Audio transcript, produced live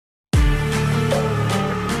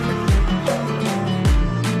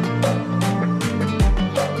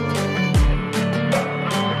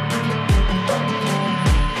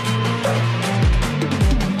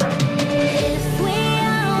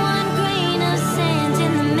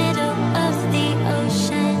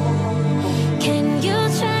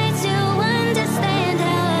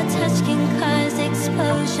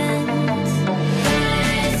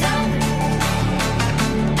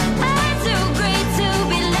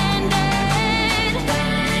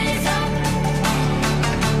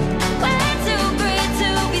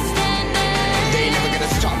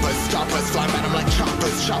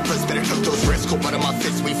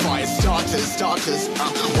cause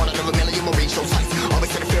one out of a million will reach those heights.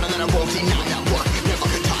 Always had a feeling that I won't deny that work never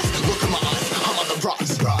dies. Look in my eyes, I'm on the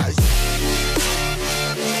rise.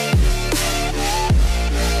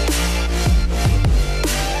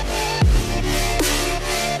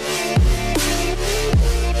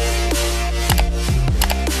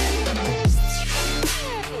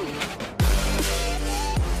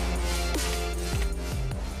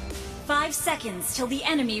 Seconds till the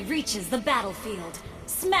enemy reaches the battlefield.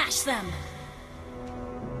 Smash them!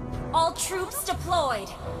 All troops deployed!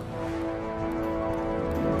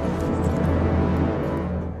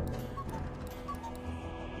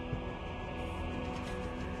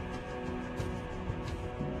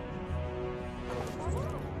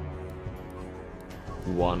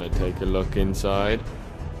 Wanna take a look inside?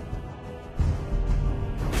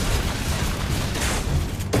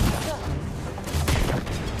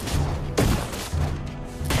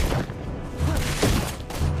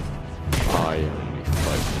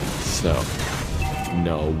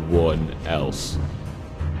 No one else.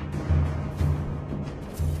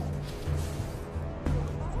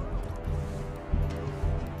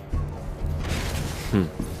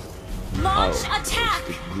 Launch attack!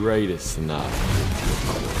 The greatest enough.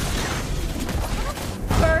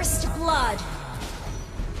 First blood.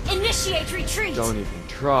 Initiate retreat. Don't even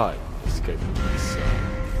try escaping myself.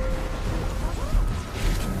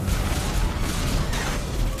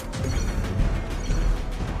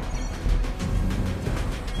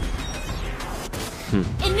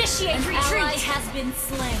 Initiate retreat! An ally has been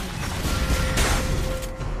slain.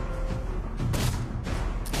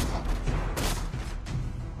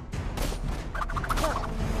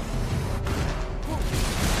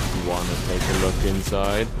 Wanna take a look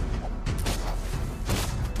inside?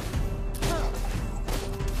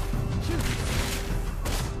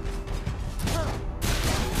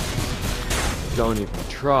 Don't even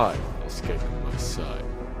try escaping my sight.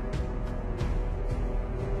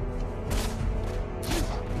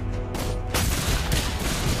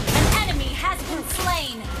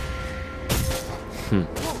 Slain.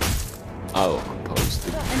 I'll oppose to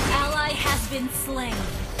An ally has been slain.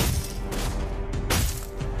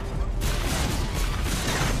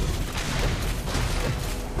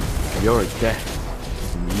 Your death.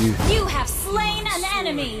 You have slain an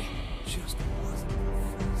enemy.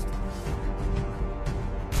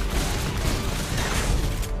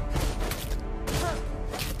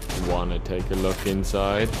 Wanna take a look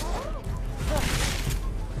inside?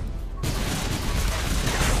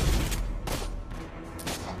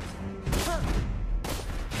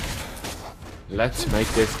 Let's make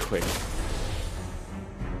this quick.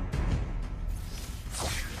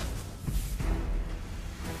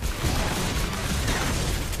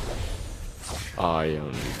 I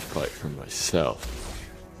only fight for myself,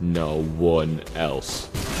 no one else.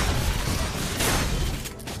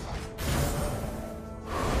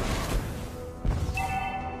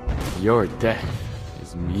 Your death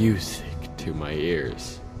is music to my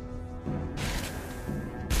ears.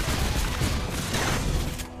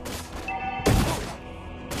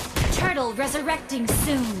 Turtle resurrecting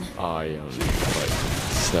soon. I only fight for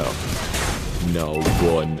myself, no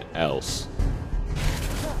one else.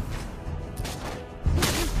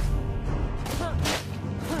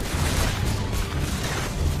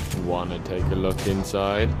 Wanna take a look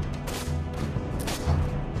inside?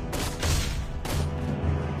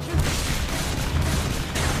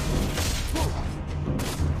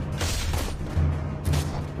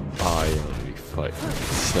 I only fight for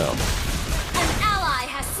myself. An ally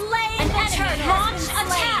has slain an enemy. Launch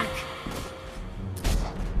attack!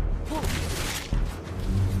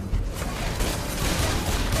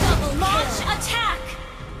 Double launch attack!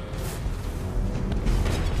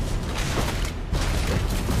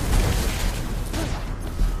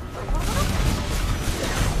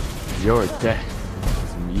 Your death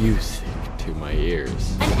is music to my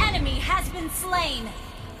ears. An enemy has been slain.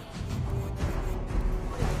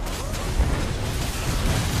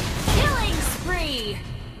 Killing spree.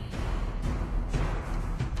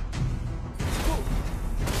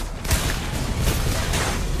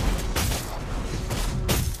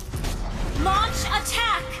 Launch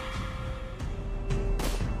attack.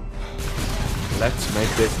 Let's make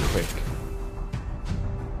this quick.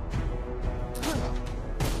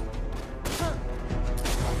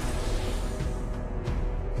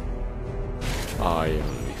 I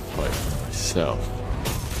only fight for myself,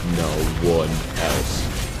 no one else.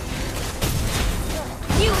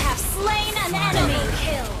 You have slain an enemy.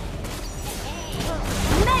 Kill.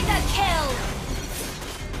 Mega kill.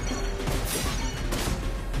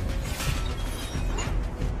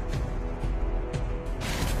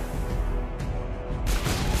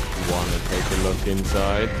 Wanna take a look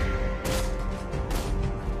inside?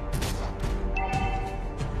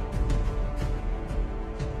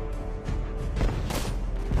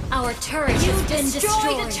 Our turret has been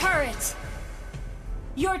destroyed. A turret.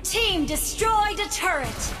 Your team destroyed a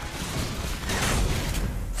turret.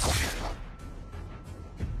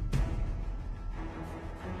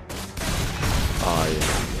 I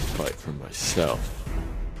only fight for myself.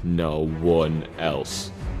 No one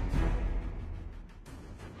else.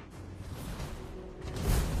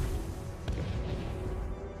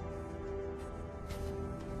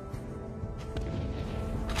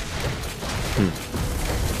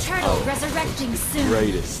 Turtle resurrecting soon.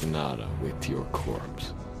 Greatest Sonata with your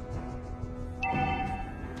corpse.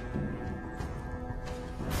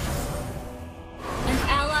 An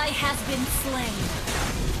ally has been slain.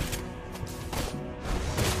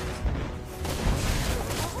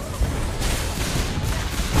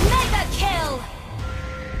 Mega kill!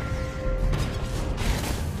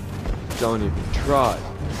 Don't even try.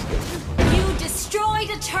 You destroyed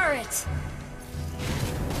a turret.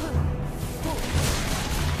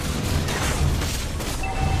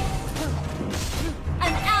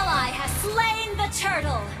 An ally has slain the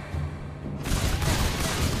turtle.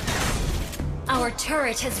 Our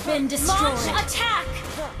turret has been destroyed. Launch attack!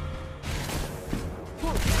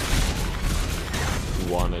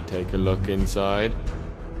 Wanna take a look inside?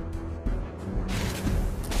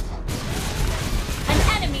 An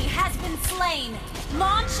enemy has been slain.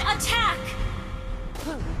 Launch attack!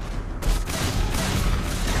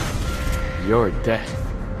 Your death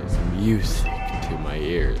is music to my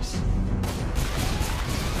ears.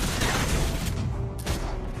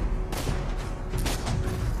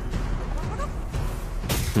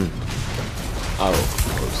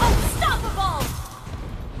 Unstoppable!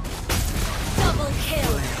 Double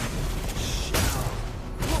kill!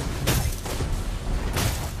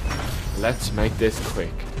 Let's make this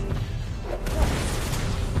quick.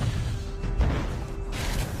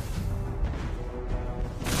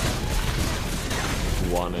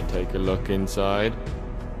 Wanna take a look inside?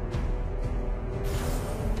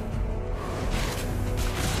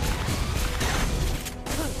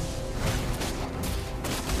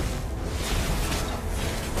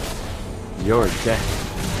 Your death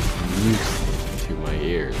is music to my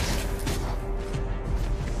ears.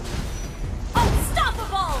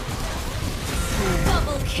 Unstoppable!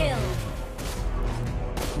 Double kill!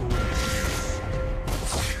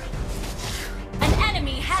 An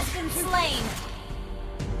enemy has been slain.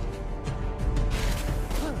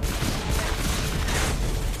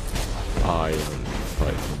 I only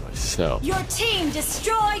fight for myself. Your team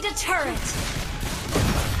destroyed a turret.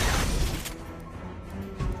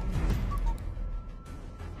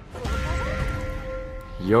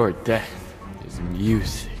 Your death is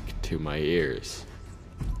music to my ears.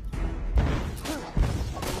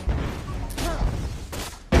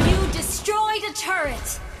 You destroyed a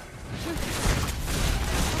turret.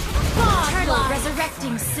 Turtle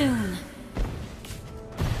resurrecting soon.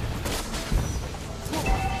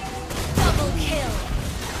 Double kill.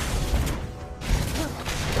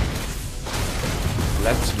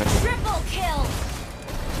 Let's make Triple kill.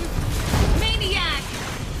 Maniac.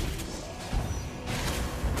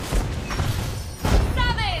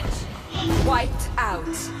 Savage. Wiped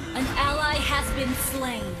out. An ally has been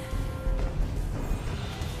slain.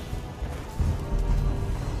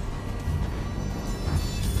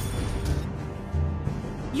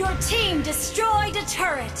 Your team destroyed a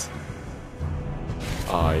turret.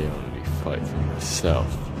 I only fight for myself.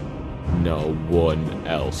 No one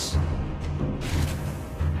else.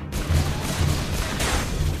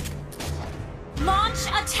 Launch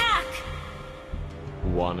attack.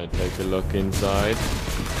 Wanna take a look inside?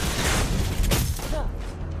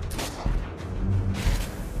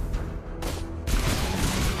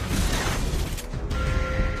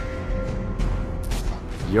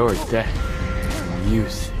 Your death is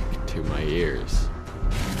music to my ears.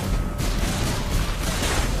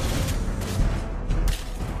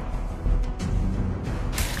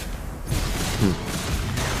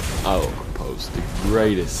 I'll compose the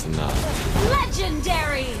greatest sonata.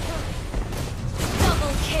 Legendary.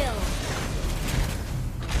 Double kill.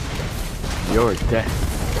 Your death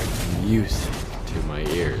is music to my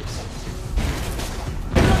ears.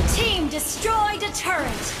 Your team destroyed a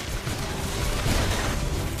turret.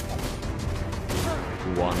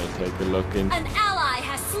 Wanna take a look in? An ally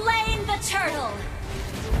has slain the turtle.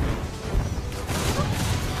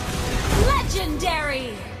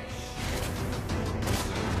 Legendary.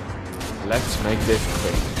 Let's make this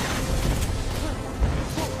quick.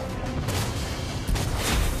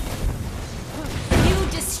 You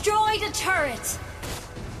destroyed a turret.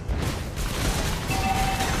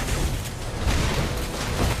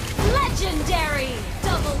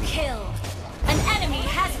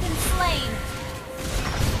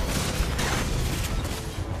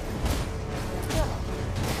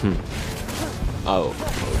 Oh,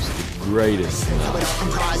 the greatest now.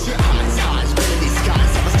 Comprise your eyes, highs, in these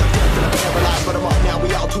skies. I'm stuck there, feeling paralyzed, but I'm up now.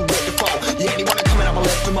 We all too late to fall. Yeah, anyone to come in, I'ma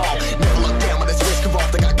lift them all. Never look down when this risk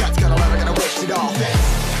involved. They got guts, got a lot, I gotta risk it all.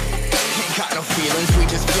 Ain't got no feelings, we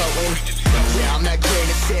just floating. Yeah, I'm that grain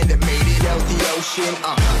of sand that made it out the ocean.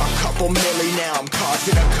 A couple milli now, I'm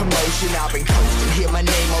causing a commotion. I've been coasting, hear my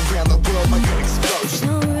name around the world like an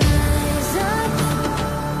explosion. Rise up.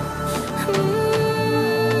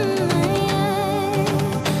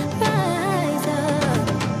 Rise up.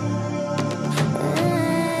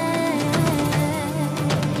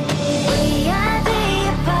 We are the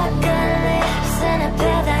apocalypse, and a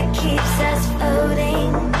path that keeps us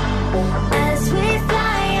floating. As we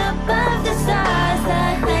fly above the stars, the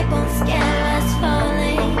light won't scare us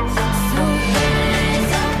falling. So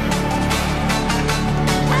rise up.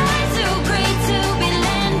 I'm too great to be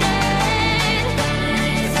landed.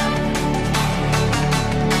 Rise up.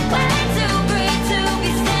 Way too great to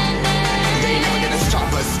be standing. They never gonna stop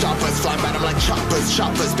us, fly by them like choppers.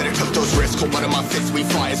 Better took those risks, hold one of my fists, we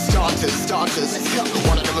fly as starters. Let's go.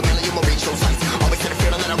 One out of a million, we'll reach those heights. Always had a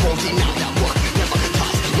feeling that I won't deny.